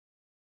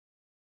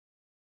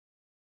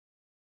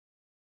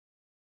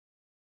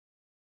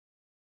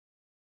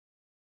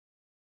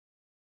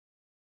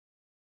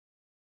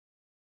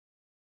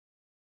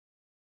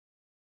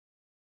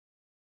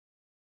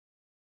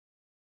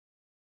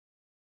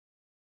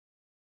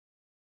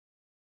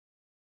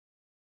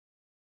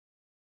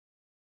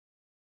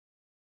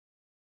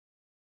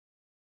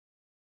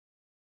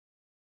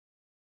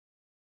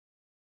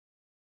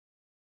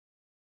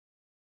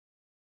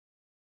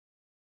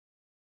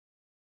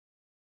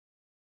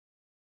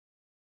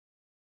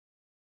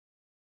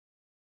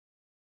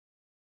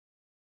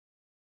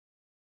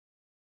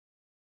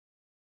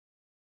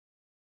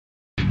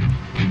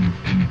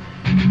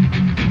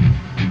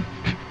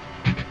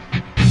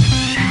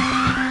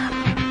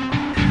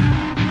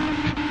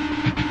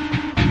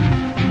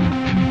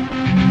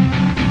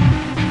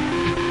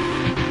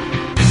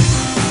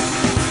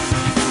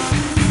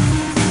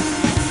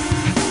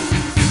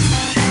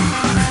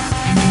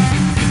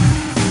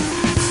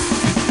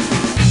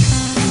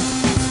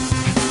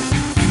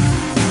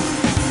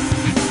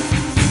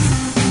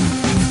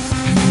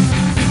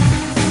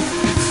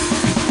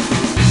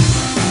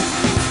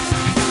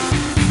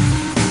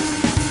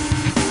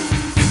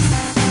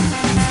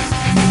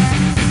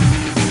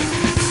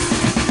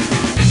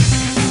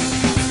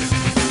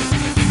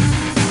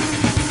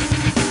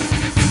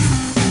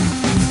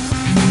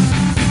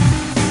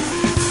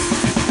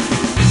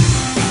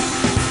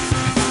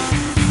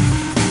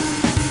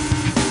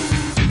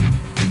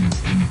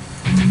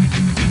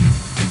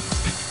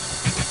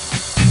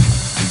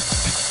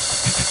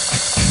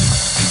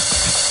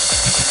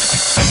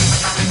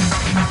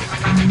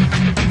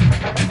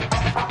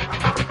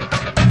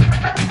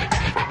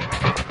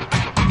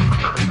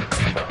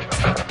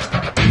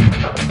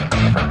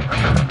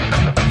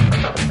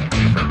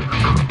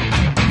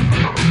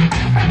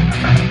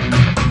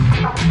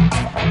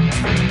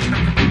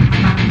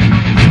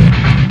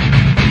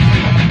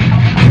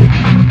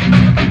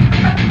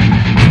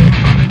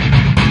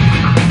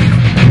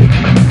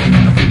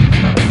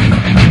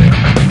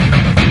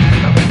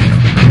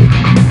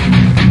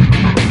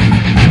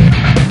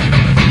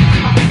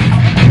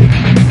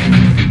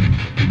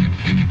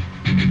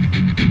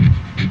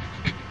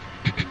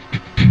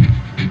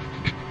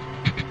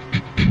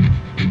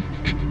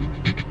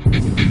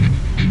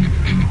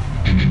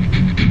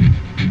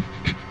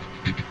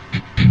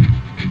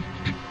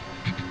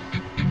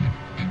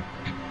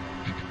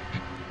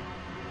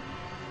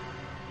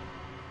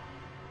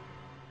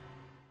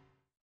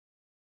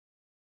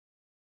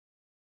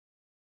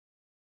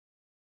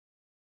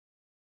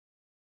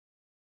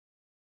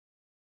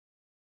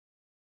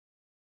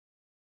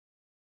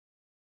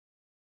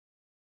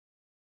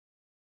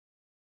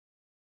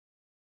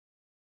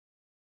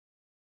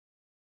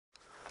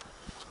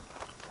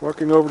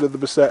Walking over to the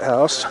Bessette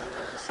House.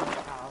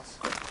 Bessette House.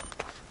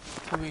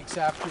 2 weeks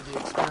after the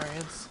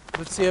experience.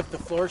 Let's see if the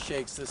floor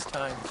shakes this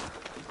time.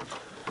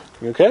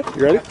 You okay?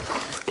 You ready?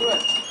 Let's do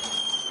it.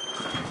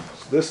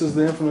 This is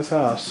the infamous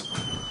house.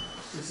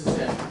 This is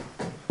it.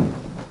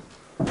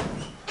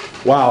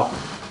 Wow.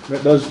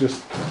 That does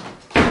just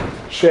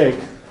shake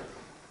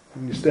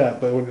when you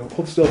step, but we're going to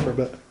hold still for a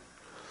bit.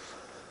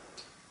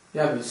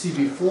 Yeah, but see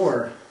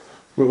before.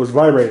 It was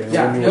vibrating.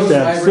 Yeah, when it you was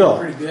stand vibrating still.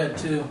 pretty good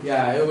too.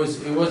 Yeah, it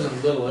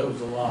wasn't little, it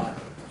was a lot.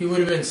 He would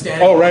have been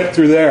standing. Oh, right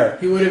through there.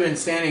 He would have been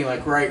standing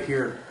like right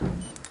here.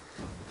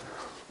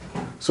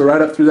 So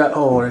right up through that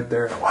hole right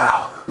there.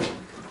 Wow.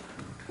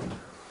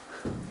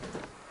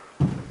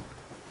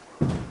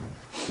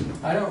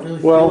 I don't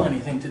really feel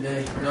anything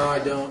today. No, I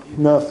don't.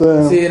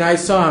 Nothing. See, and I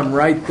saw him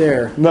right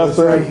there.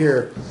 Nothing. Right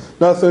here.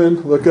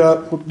 Nothing. Look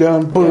up, look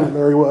down, boom, Yeah.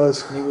 there he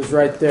was. And he was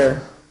right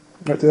there.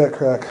 Right through that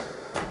crack.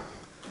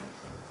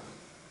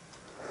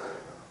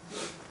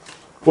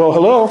 Well,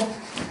 hello.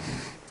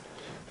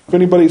 If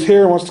anybody's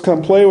here and wants to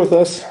come play with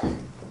us.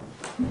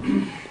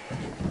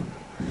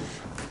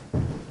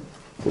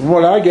 From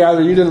what I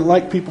gather, you didn't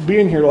like people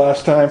being here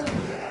last time.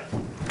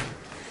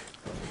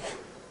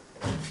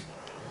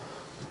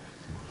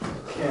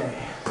 Okay.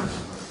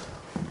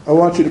 I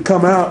want you to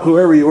come out,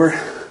 whoever you were.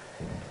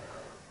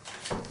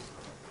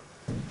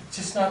 It's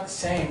just not the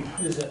same,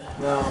 is it?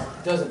 No,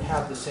 it doesn't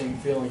have the same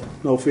feeling.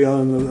 No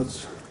feeling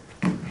that's...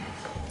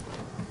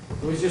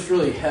 It was just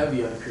really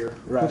heavy up here.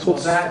 Right. Well,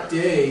 that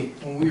day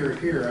when we were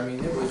here, I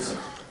mean, it was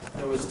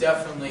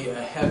definitely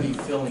a heavy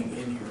feeling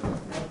in here.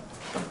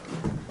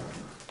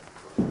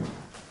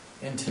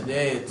 And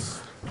today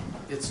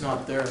it's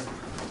not there.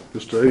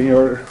 Just any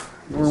other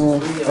normal,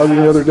 other than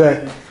the other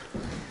day.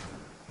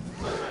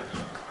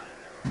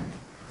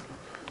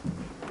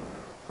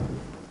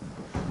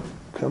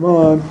 Come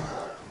on,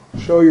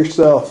 show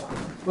yourself.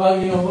 Well,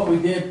 you know what we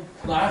did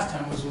last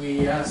time was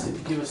we asked it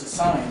to give us a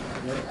sign.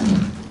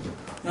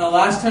 Now,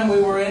 last time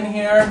we were in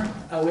here,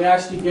 we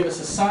asked you to give us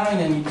a sign,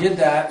 and you did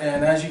that,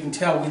 and as you can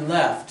tell, we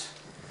left.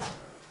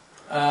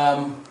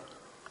 They're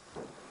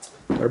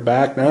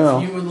back now.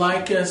 If you would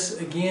like us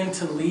again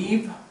to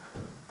leave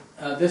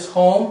this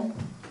home,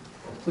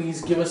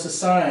 please give us a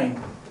sign.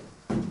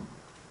 I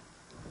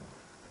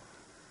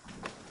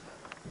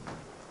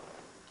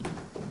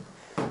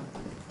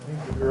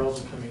think the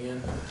girls are coming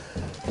in.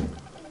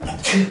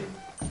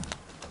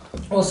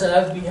 Well, so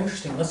that would be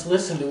interesting. Let's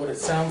listen to what it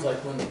sounds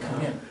like when they come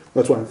in.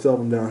 That's why I'm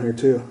filming down here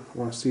too. I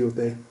want to see what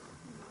they...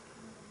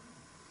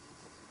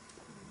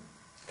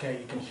 Okay,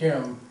 you can hear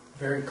them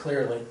very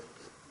clearly.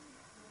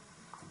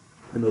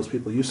 And those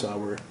people you saw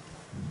were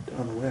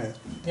down the way.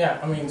 Yeah,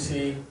 I mean,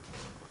 see,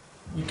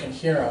 you can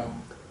hear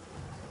them.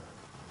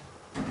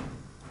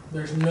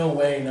 There's no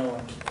way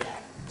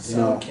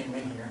someone came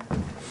in here.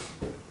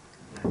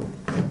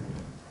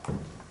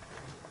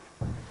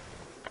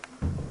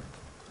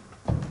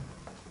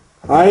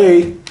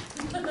 I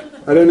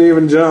didn't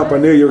even jump. I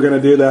knew you were going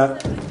to do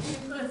that.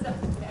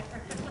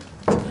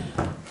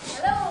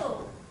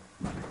 Hello.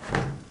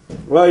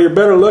 Well, you're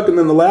better looking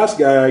than the last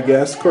guy, I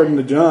guess, according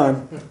to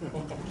John.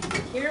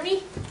 Hear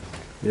me?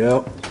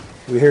 Yep.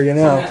 We hear you And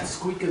now. that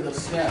squeak of the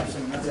steps, I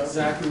mean, that's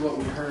exactly what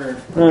we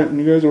heard. All right, and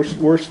you guys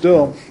were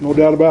still. No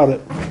doubt about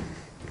it.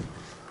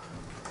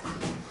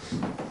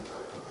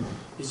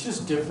 It's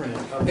just different.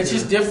 It's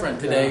just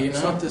different today, you know?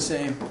 It's not the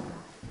same.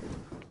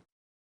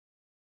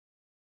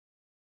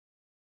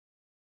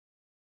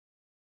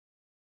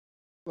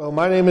 Well,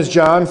 my name is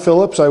John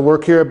Phillips. I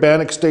work here at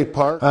Bannack State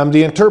Park. I'm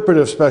the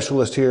interpretive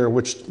specialist here,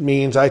 which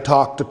means I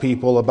talk to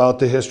people about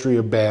the history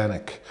of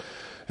Bannack.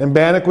 And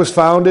Bannack was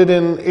founded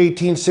in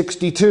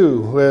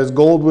 1862 as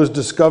gold was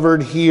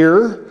discovered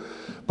here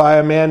by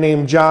a man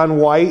named John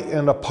White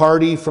and a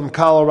party from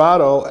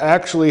Colorado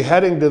actually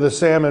heading to the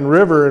Salmon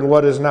River in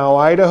what is now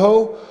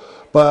Idaho.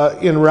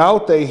 But en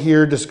route they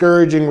hear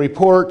discouraging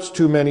reports,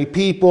 too many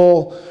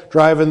people,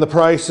 driving the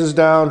prices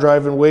down,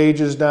 driving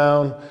wages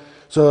down.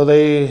 So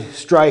they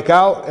strike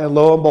out, and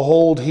lo and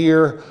behold,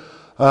 here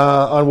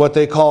on what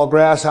they call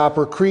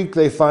Grasshopper Creek,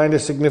 they find a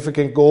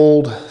significant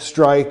gold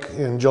strike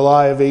in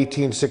July of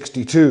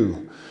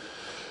 1862.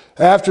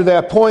 After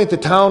that point, the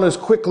town is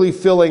quickly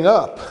filling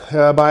up.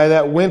 By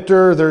that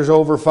winter, there's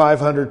over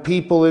 500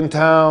 people in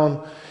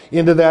town.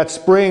 Into that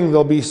spring,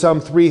 there'll be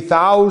some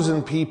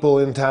 3,000 people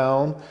in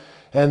town,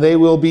 and they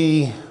will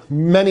be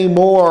many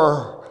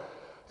more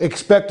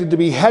expected to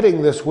be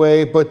heading this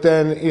way, but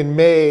then in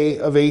May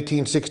of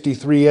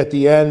 1863, at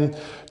the end,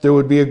 there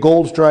would be a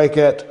gold strike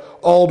at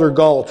Alder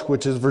Gulch,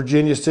 which is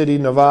Virginia City,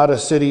 Nevada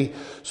City.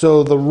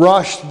 So the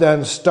rush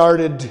then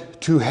started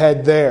to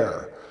head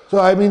there. So,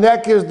 I mean,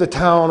 that gives the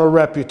town a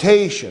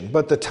reputation,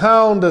 but the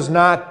town does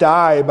not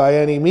die by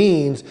any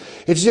means.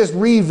 It's just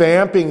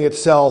revamping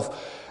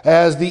itself.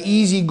 As the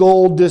easy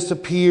gold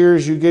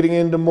disappears, you're getting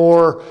into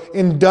more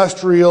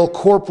industrial,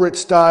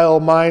 corporate-style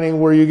mining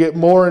where you get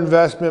more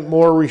investment,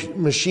 more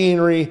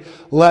machinery,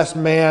 less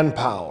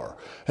manpower.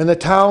 And the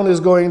town is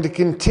going to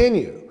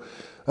continue.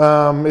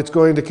 It's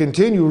going to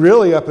continue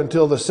really up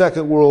until the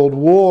Second World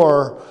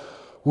War,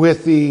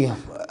 with the,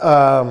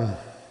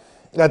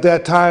 at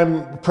that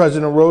time,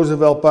 President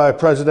Roosevelt, by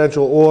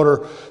presidential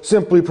order,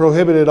 simply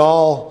prohibited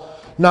all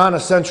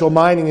non-essential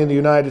mining in the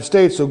United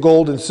States, so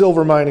gold and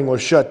silver mining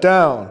was shut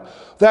down.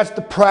 That's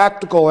the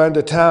practical end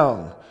of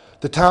town.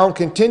 The town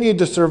continued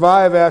to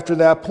survive after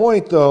that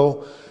point,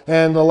 though,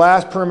 and the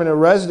last permanent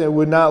resident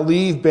would not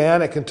leave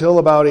Bannack until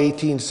about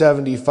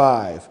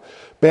 1875.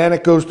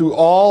 Bannack goes through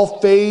all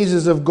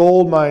phases of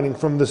gold mining,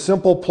 from the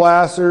simple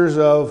placers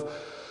of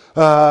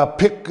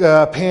pick,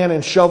 pan,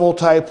 and shovel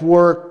type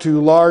work to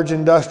large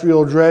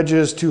industrial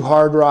dredges to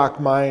hard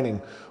rock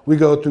mining. We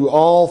go through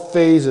all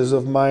phases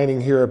of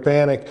mining here at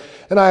Bannack.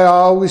 And I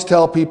always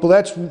tell people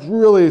that's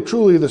really,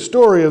 truly the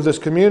story of this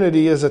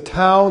community, is a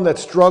town that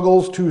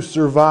struggles to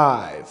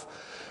survive,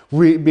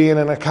 being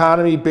an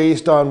economy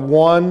based on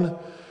one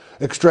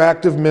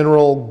extractive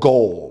mineral,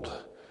 gold.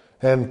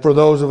 And for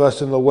those of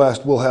us in the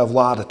West, we'll have a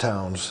lot of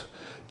towns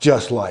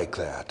just like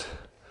that.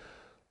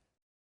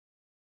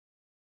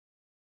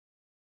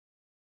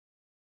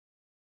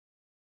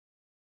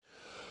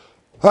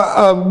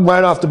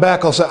 Right off the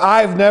back, I'll say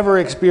I've never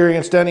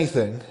experienced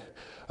anything.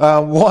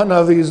 One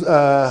of these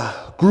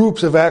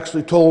groups have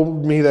actually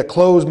told me that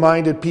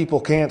closed-minded people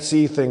can't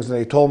see things, and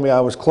they told me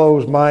I was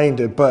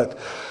closed-minded, but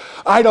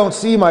I don't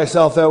see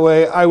myself that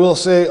way. I will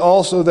say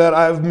also that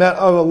I've met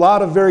a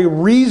lot of very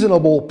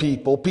reasonable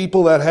people,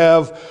 people that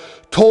have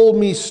told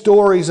me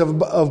stories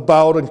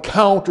about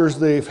encounters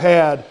they've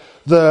had.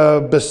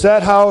 The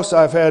Bessette House,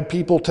 I've had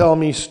people tell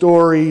me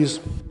stories.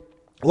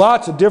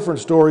 Lots of different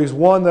stories.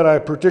 One that I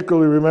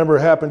particularly remember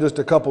happened just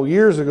a couple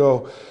years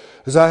ago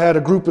is I had a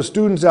group of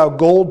students out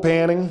gold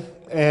panning,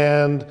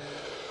 and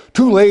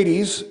two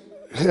ladies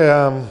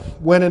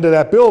went into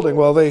that building.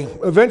 Well, they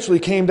eventually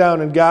came down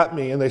and got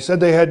me, and they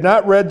said they had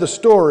not read the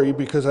story,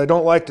 because I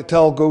don't like to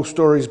tell ghost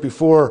stories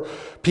before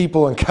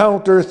people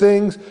encounter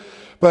things.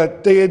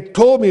 But they had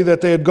told me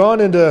that they had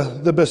gone into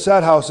the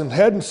Bessette House and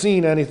hadn't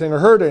seen anything or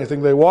heard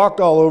anything. They walked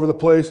all over the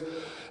place,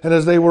 and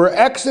as they were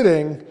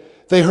exiting,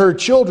 they heard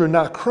children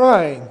not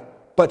crying,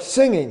 but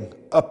singing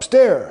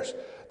upstairs.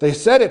 They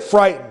said it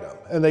frightened them,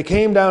 and they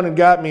came down and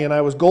got me, and I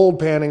was gold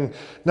panning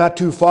not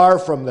too far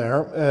from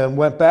there, and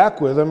went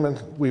back with them,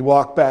 and we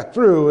walked back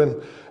through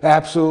and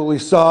absolutely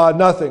saw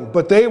nothing.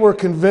 But they were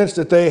convinced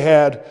that they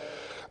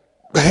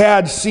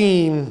had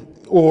seen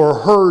or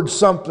heard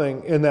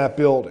something in that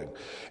building.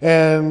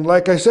 And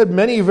like I said,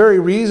 many very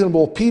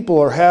reasonable people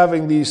are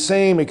having these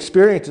same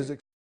experiences.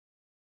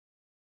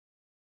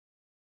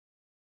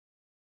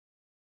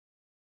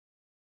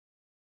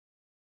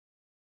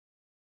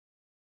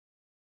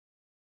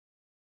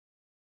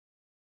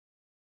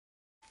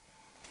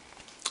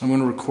 I'm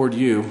going to record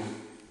you.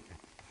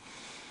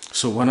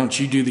 So why don't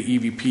you do the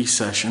EVP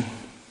session?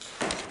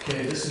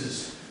 Okay, this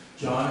is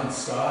John and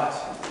Scott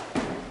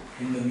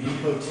in the Mead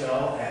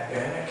Hotel at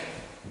Bannack.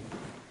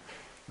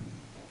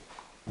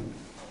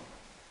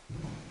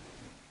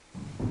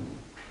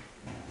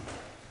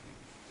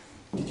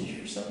 Did you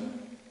hear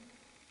something?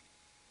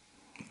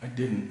 I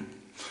didn't.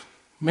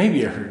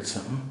 Maybe I heard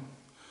something.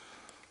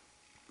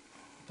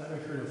 I thought I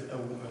heard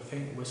a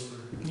faint whisper.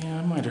 Yeah,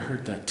 I might have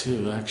heard that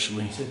too,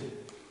 actually.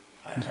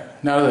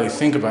 Now that I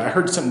think about it, I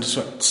heard something just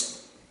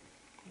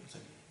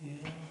like,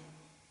 yeah.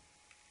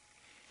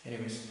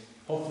 Anyways,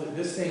 hopefully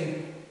this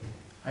thing,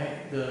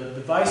 the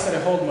device that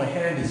I hold in my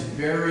hand is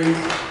very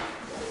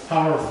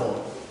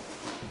powerful.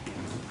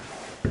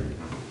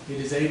 It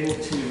is able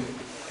to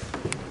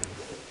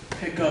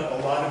pick up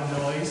a lot of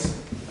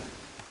noise.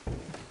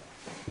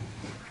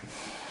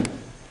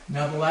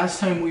 Now, the last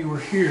time we were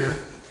here,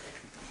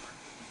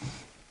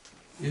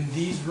 in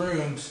these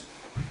rooms,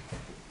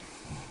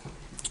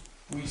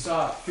 we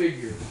saw a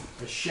figure,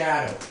 a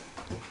shadow.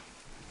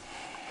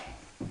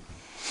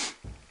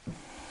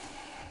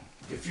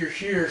 If you're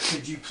here,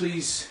 could you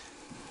please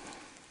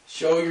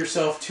show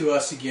yourself to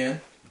us again?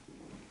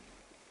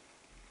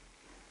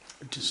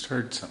 I just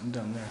heard something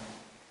down there.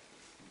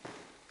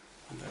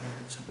 I thought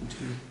I heard something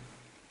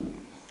too.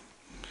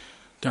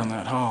 Down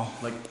that hall.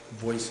 Like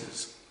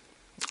voices.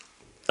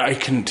 I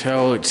couldn't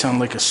tell. It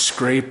sounded like a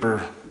scrape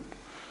or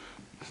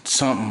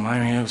something. I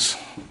mean, it was...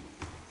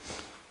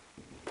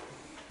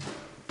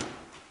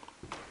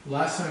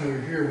 Last time we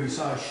were here, we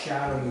saw a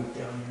shadow move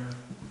down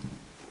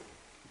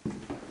here.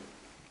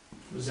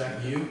 Was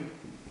that you?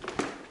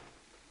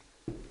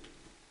 Wait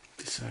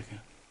a second.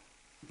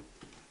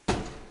 I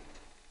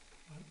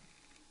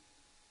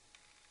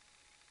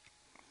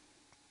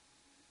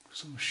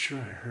was almost sure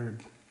I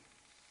heard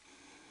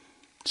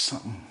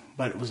something,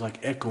 but it was like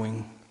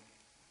echoing.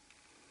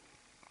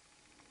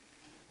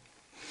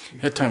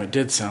 That time it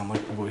did sound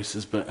like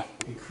voices, but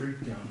it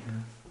creeped down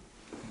here.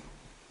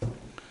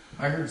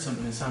 I heard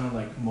something that sounded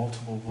like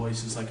multiple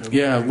voices, like a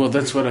yeah. Well,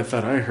 that's what I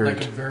thought I heard.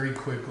 Like a very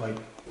quick, like,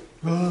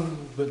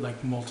 but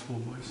like multiple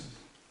voices.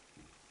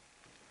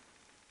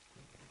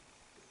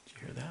 Did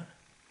you hear that?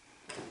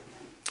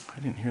 I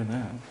didn't hear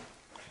that.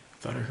 I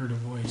thought I heard a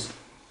voice.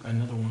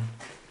 Another one.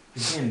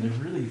 Again, they're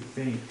really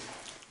faint.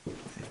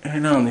 I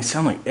know, and they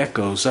sound like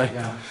echoes.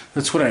 Yeah.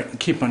 That's what I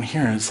keep on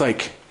hearing. It's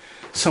like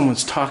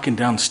someone's talking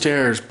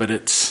downstairs, but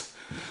it's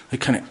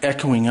like kind of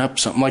echoing up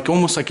something, like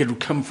almost like it would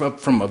come up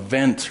from a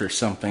vent or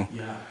something.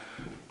 Yeah.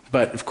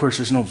 But of course,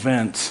 there's no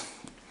vents,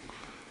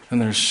 and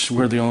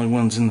we're the only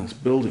ones in this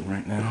building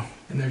right now.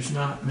 And there's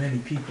not many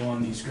people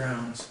on these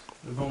grounds.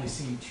 We've only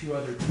seen 2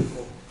 other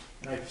people,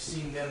 and I've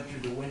seen them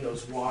through the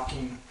windows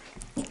walking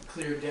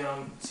clear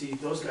down. See,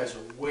 those guys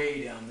are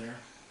way down there.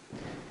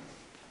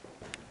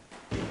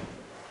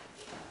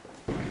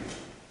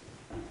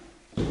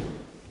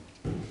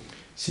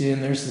 See,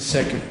 and there's the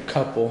second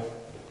couple.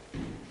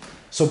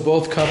 So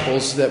both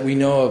couples that we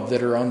know of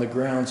that are on the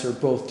grounds are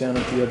both down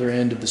at the other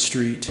end of the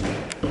street.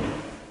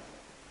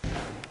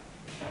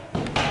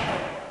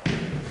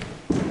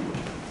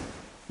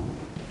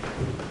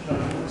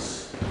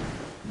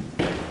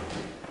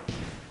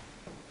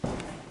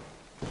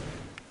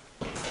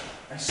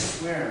 I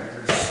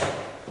swear,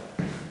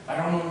 I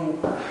don't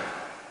know,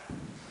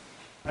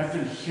 I've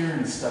been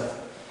hearing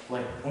stuff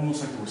like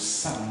almost like there was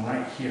something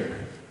right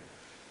here.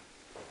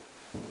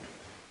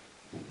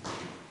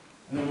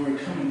 And then when we were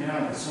coming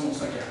down, it's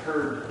almost like I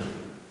heard,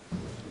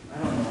 I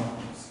don't know.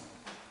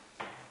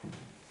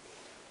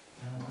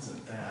 No, it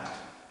wasn't that.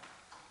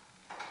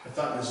 I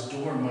thought this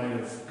door might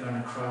have gone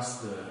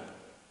across the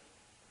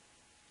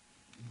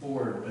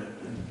board, but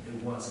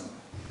it wasn't.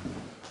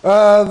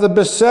 The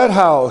Bessette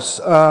House,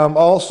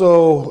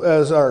 also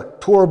as our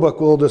tour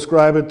book will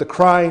describe it, the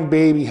Crying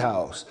Baby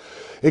House.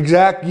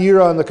 Exact year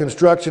on the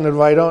construction of,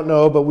 I don't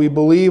know, but we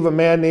believe a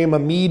man named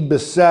Hamid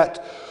Bessette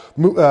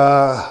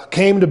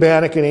came to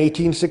Bannack in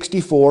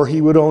 1864.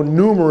 He would own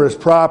numerous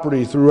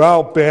property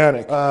throughout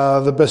Bannack.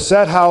 The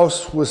Bessette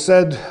House was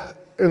said,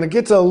 and it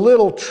gets a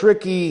little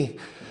tricky,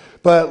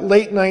 but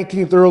late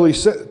 19th, early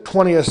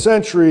 20th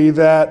century,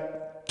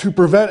 that to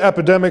prevent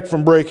epidemic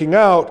from breaking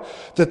out,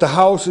 that the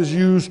house is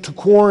used to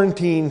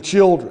quarantine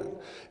children,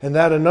 and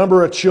that a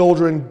number of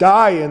children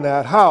die in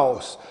that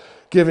house,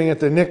 giving it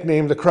the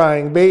nickname the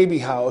Crying Baby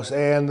House.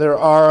 And there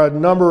are a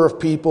number of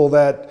people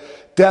that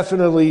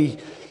definitely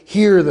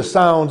hear the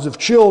sounds of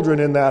children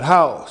in that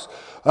house.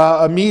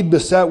 Hamid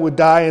Bessette would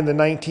die in the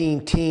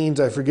 19-teens,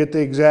 I forget the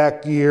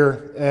exact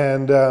year,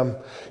 and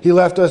he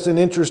left us an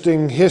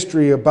interesting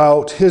history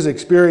about his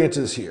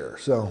experiences here.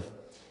 So,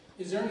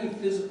 is there any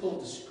physical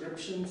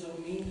descriptions of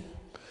Hamid?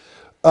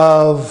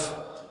 Of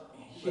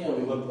him? What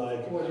he looked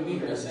like? What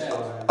Hamid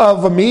Bessette?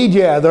 Of Hamid,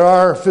 yeah, there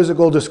are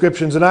physical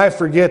descriptions, and I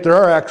forget, there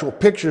are actual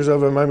pictures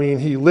of him. I mean,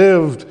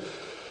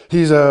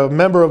 he's a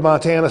member of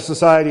Montana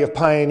Society of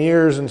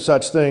Pioneers and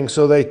such things,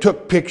 so they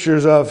took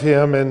pictures of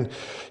him, and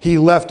he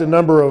left a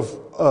number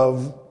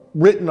of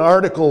written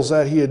articles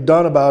that he had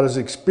done about his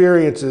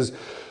experiences.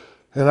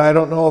 And I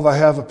don't know if I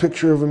have a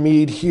picture of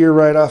Hamid here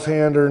right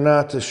offhand or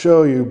not to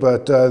show you,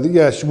 but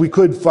yes, we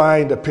could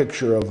find a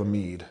picture of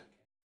Hamid.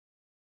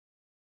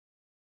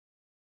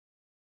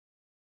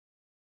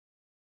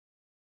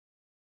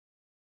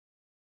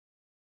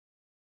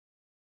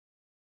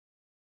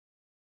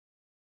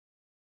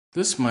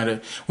 This might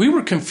have... We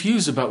were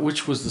confused about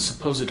which was the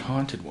supposed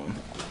haunted one.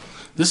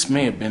 This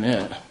may have been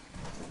it.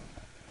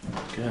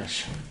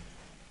 Gosh.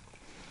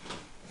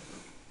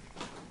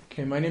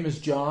 Okay, my name is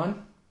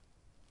John,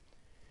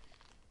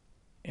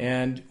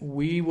 and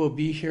we will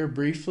be here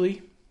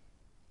briefly.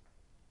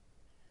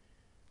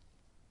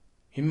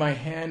 In my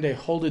hand, I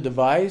hold a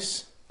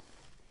device.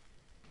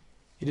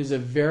 It is a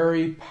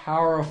very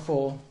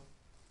powerful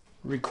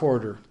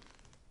recorder,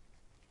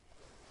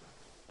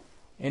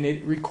 and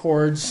it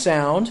records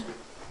sound.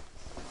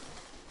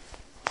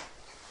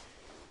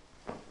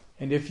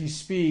 And if you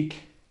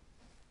speak,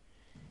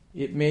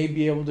 it may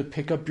be able to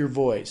pick up your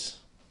voice.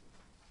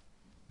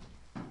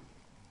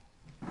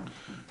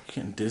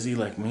 Getting dizzy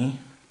like me?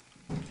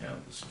 Yeah,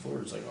 this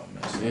floor is like all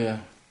messed up. Yeah.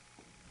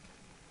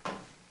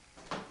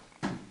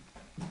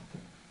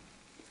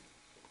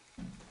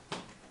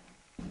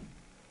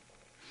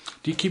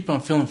 Do you keep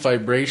on feeling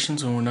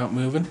vibrations when we're not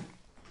moving?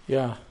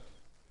 Yeah.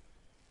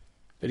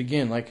 But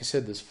again, like I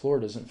said, this floor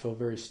doesn't feel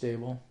very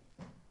stable.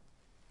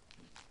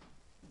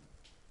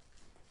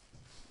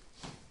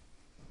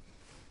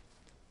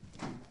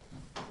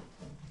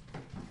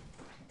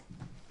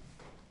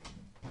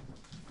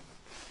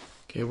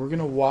 Okay, we're going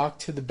to walk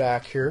to the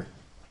back here.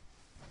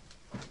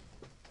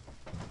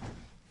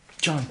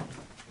 John,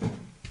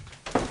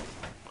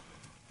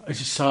 I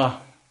just saw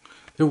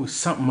there was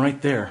something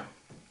right there.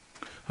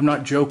 I'm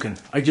not joking.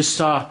 I just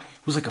saw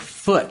it was like a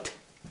foot.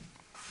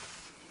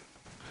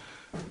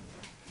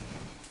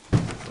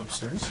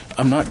 Upstairs?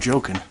 I'm not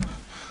joking.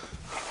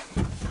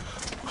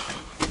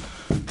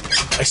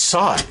 I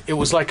saw it.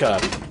 It's like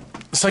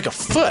a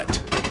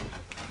foot.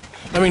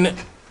 I mean, I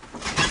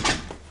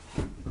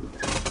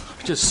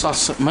just saw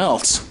something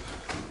else.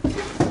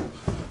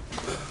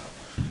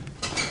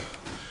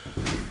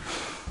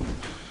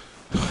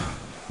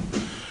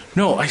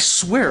 No, I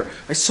swear,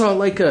 I saw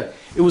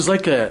it was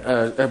like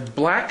a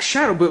black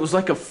shadow, but it was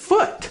like a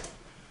foot.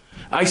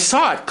 I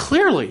saw it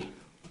clearly.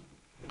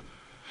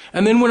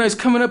 And then when I was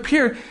coming up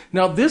here,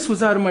 now this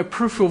was out of my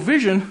peripheral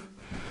vision,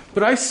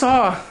 but I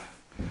saw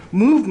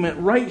movement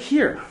right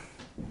here.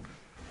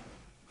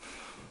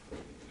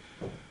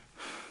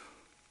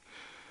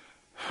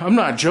 I'm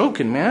not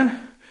joking,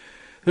 man.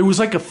 There was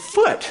like a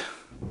foot.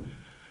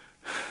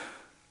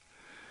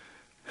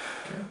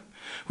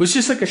 It was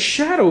just like a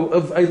shadow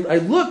of, I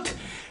looked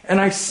and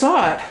I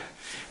saw it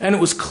and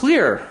it was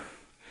clear.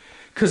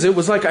 Because it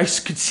was like I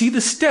could see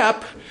the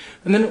step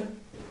and then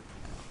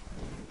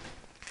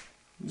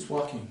Who's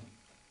walking?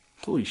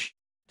 Holy shit.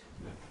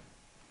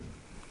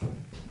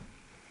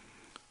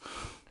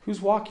 Who's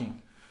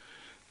walking?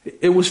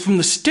 It was from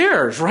the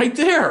stairs right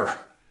there.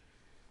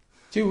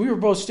 Dude, we were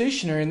both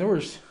stationary and there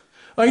was...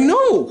 I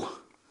know.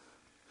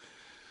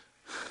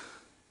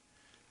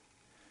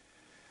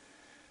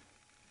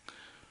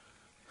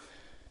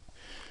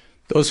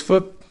 Those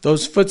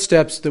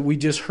footsteps that we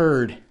just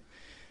heard,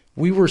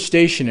 we were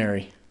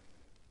stationary.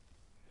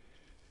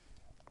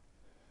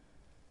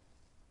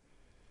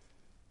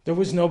 There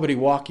was nobody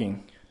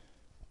walking.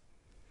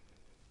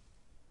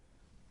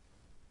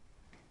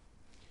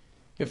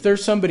 If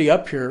there's somebody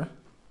up here,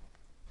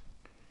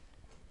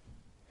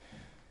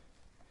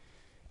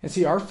 and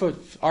see, our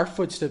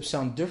footsteps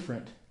sound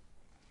different.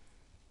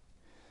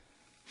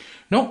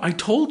 No, I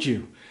told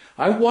you.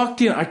 I walked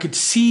in, I could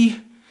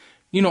see,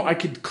 I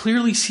could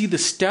clearly see the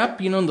step,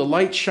 and the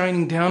light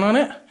shining down on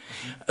it.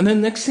 And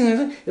then next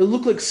thing it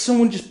looked like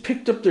someone just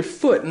picked up their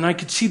foot, and I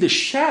could see the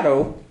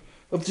shadow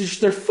of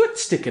just their foot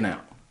sticking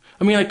out.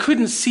 I mean, I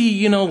couldn't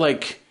see,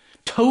 like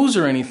toes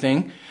or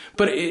anything,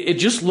 but it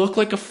just looked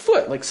like a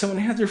foot, like someone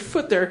had their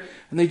foot there,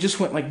 and they just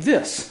went like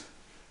this.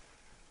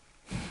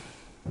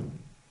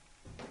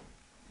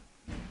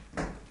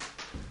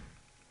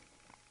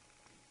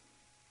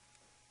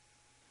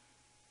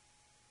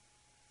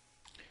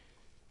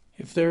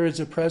 If there is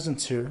a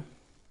presence here,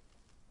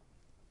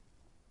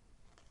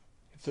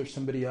 if there's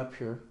somebody up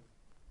here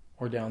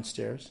or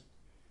downstairs,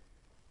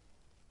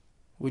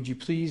 would you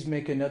please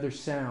make another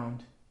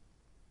sound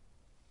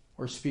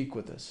or speak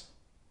with us?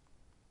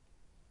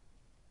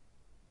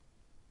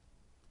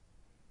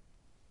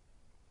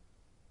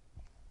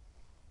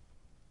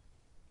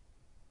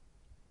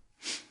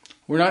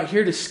 We're not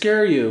here to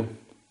scare you.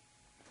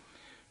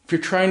 If you're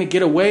trying to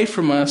get away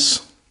from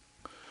us,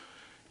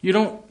 you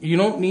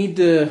don't need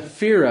to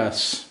fear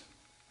us.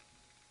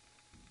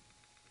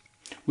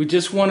 We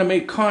just want to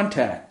make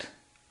contact.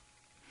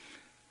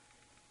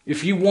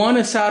 If you want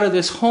us out of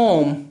this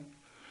home,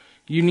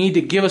 you need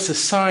to give us a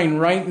sign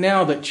right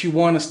now that you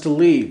want us to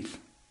leave.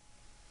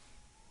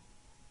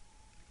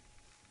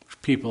 There's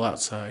people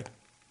outside.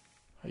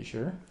 Are you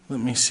sure? Let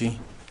me see.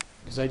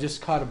 Because I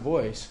just caught a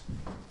voice.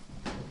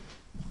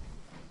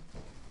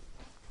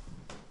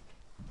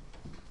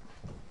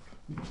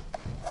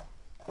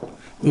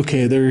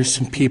 Okay, there's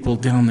some people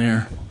down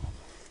there.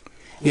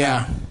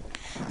 Yeah,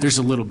 there's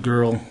a little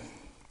girl.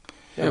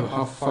 Yeah, but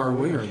how far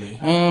away are they?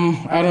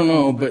 I don't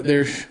know, but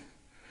they're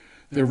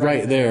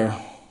right there.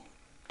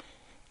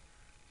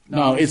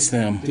 No, it's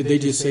them. Did they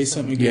just say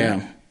something again?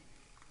 Yeah.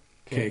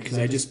 Okay, because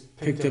I just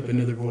picked up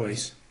another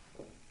voice.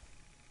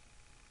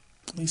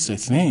 At least I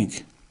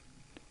think.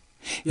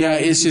 Yeah,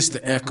 it's just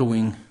the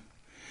echoing.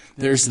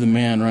 There's the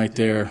man right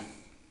there.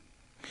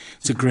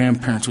 It's the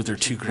grandparents with their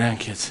 2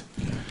 grandkids.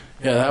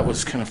 Yeah, that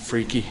was kind of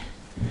freaky.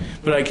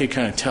 But I could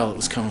kind of tell it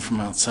was coming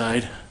from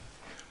outside.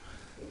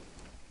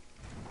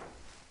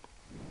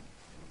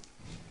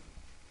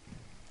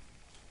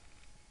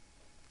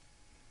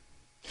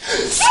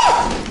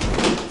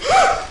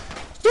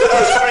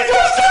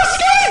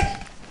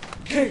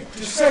 Okay, just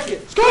a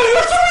second.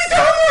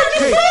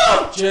 Okay,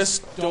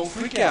 just don't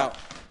freak out.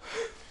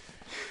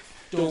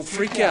 Don't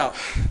freak out.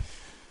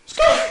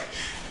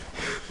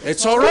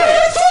 It's all right.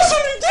 I saw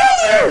something down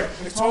there.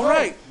 It's all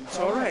right. It's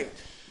all right.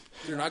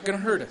 They're not going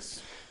to hurt us.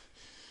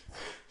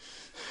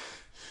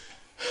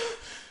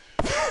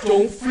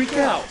 Don't freak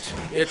out.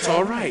 It's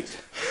all right.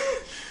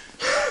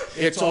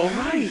 It's all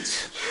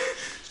right.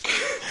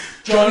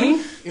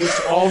 Johnny,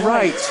 it's all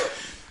right.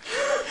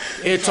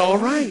 It's all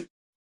right.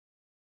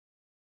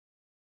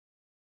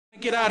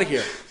 Get out of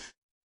here.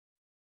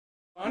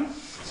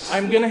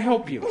 I'm going to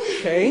help you,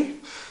 okay?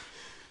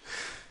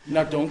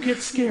 Now don't get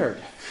scared.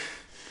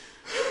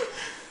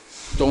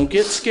 Don't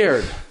get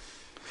scared.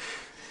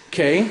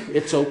 Okay?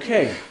 It's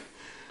okay.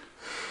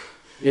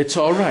 It's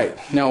all right.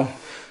 Now,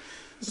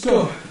 Let's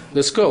go.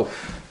 let's go.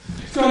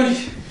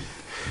 Johnny,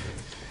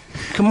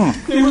 Come on.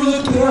 they were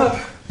looking up.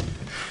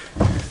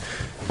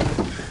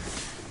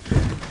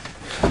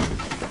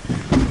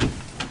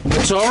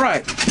 It's all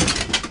right.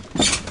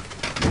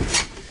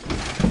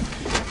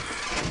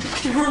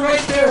 They were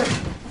right there.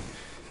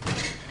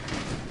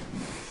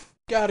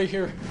 Get out of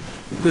here.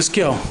 Let's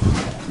go.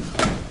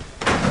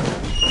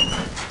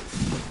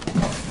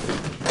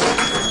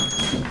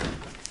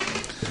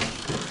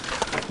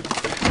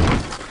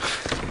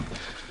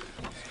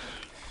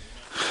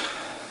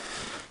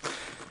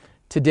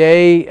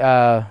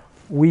 Today,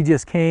 we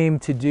just came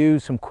to do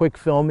some quick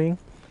filming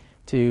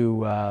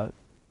to,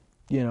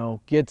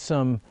 get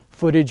some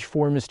footage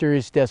for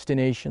Mysterious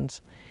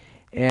Destinations.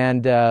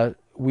 And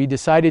we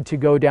decided to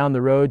go down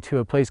the road to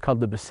a place called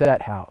the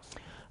Bessette House.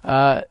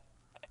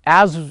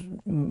 As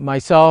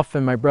myself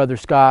and my brother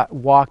Scott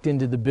walked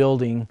into the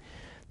building,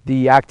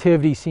 the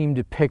activity seemed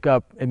to pick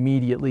up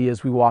immediately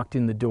as we walked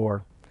in the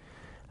door.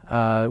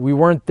 We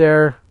weren't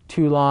there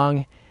too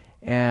long,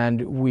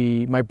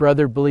 and my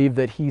brother believed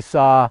that he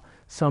saw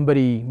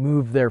somebody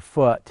move their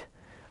foot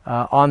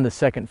on the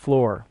second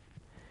floor.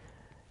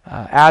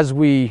 As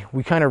we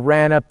kind of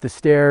ran up the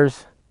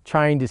stairs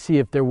trying to see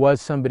if there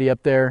was somebody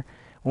up there,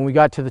 when we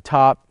got to the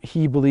top,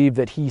 he believed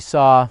that he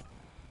saw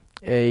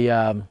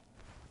a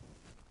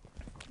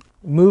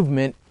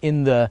movement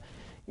in the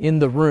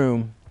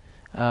room.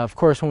 Of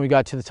course, when we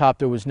got to the top,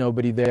 there was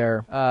nobody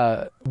there.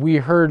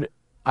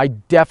 I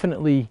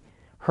definitely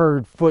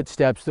heard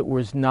footsteps that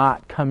was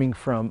not coming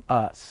from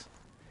us.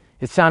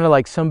 It sounded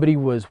like somebody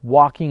was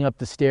walking up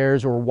the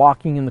stairs or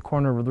walking in the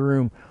corner of the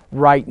room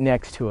right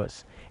next to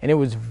us. And it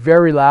was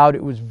very loud,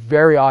 it was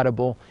very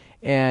audible,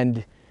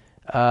 and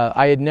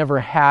I had never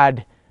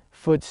had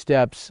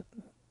footsteps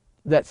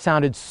that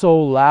sounded so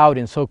loud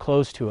and so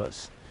close to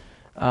us.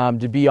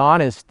 To be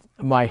honest,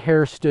 my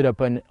hair stood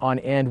up on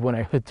end when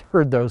I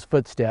heard those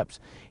footsteps.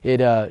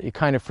 It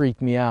kind of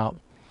freaked me out.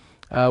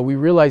 We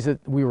realized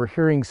that we were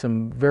hearing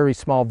some very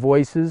small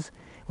voices.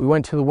 We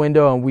went to the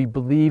window and we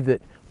believed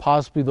that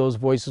possibly those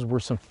voices were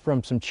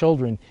from some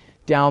children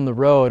down the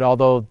road,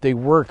 although they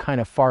were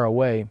kind of far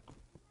away.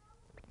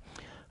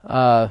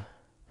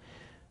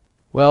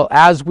 Well,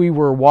 as we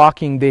were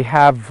walking, they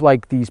have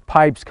like these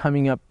pipes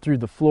coming up through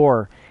the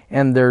floor,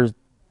 and the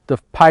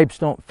pipes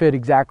don't fit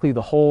exactly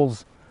the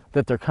holes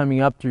that they're coming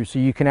up through, so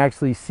you can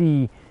actually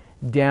see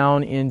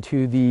down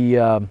into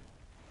the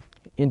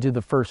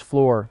first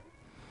floor.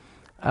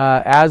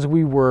 As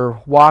we were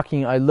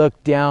walking, I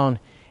looked down,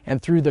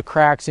 and through the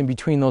cracks in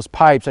between those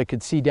pipes, I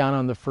could see down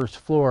on the first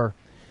floor.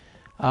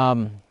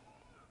 I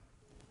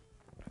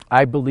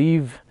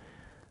believe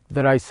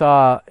that I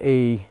saw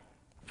a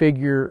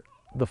figure,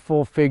 the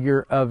full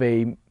figure of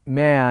a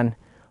man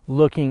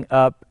looking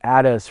up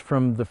at us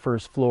from the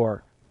first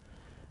floor.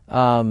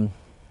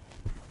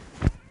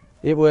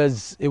 It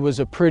was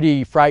a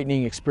pretty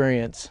frightening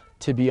experience,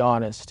 to be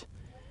honest.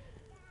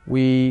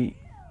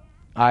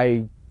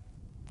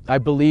 I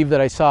believe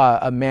that I saw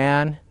a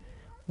man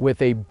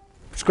with a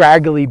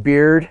scraggly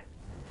beard,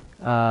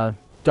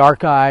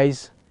 dark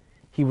eyes.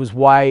 He was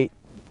white,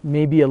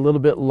 maybe a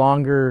little bit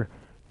longer,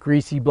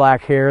 greasy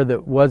black hair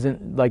that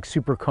wasn't like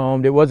super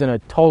combed. It wasn't a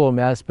total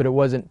mess, but it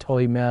wasn't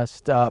totally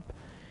messed up.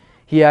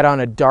 He had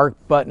on a dark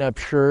button-up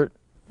shirt,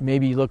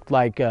 maybe looked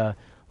like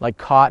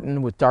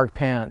cotton, with dark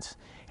pants.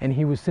 And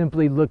he was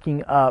simply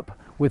looking up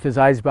with his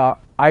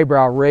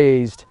eyebrow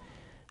raised,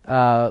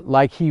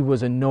 like he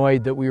was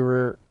annoyed that we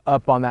were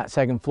up on that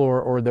second floor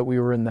or that we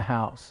were in the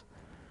house.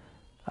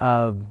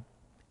 I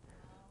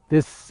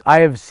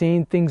have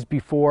seen things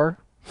before,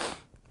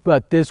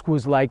 but this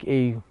was like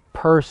a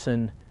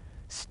person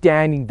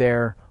standing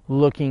there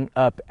looking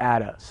up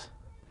at us,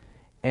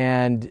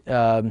 and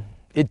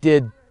it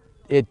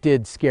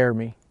did scare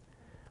me.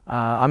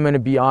 I'm going to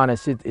be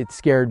honest, it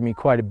scared me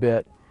quite a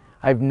bit.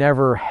 I've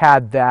never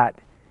had that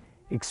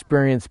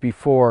experience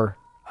before.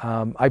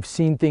 I've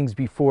seen things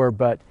before,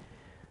 but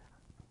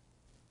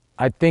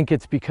I think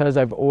it's because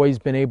I've always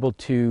been able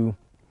to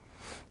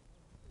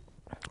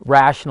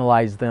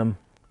rationalize them.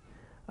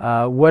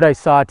 What I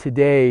saw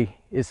today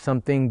is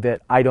something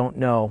that I don't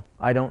know.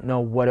 I don't know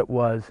what it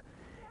was.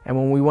 And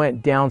when we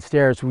went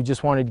downstairs, we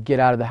just wanted to get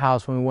out of the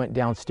house. When we went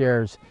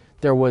downstairs,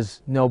 there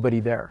was nobody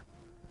there.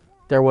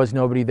 There was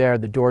nobody there.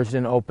 The doors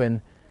didn't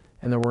open,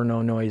 and there were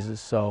no noises.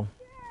 So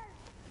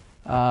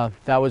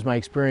that was my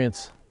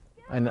experience,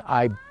 and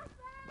I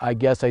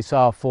guess I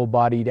saw a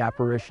full-bodied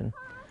apparition.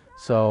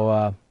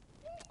 So,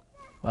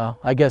 well,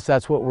 I guess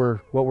that's what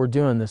we're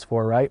doing this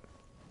for, right?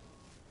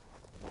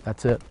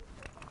 That's it.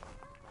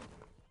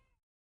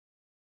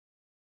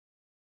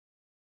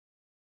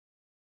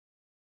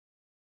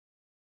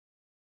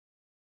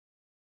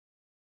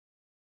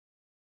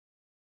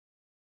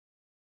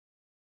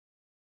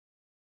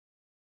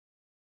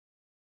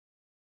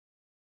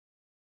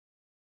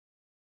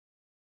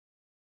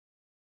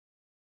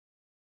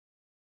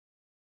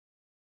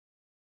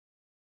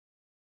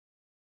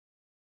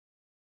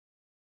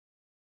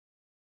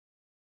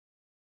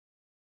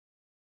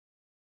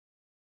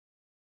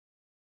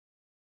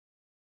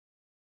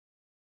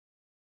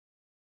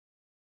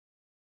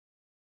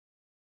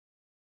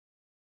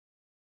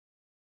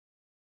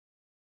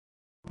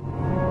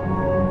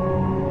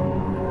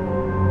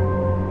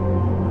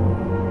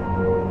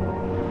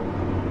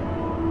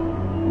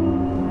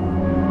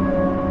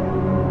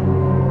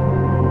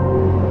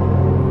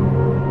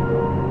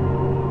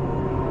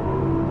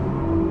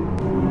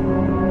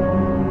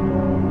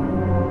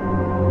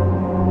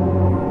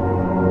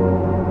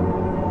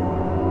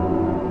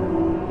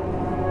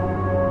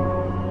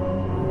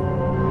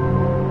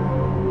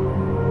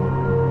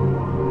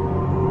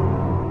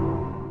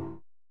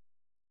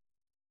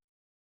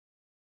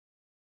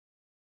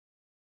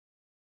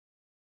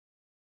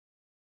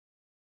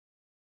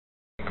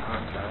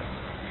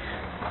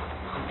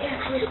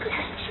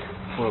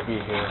 We'll be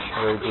here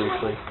very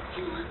briefly.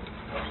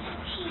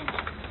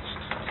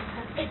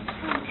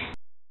 It's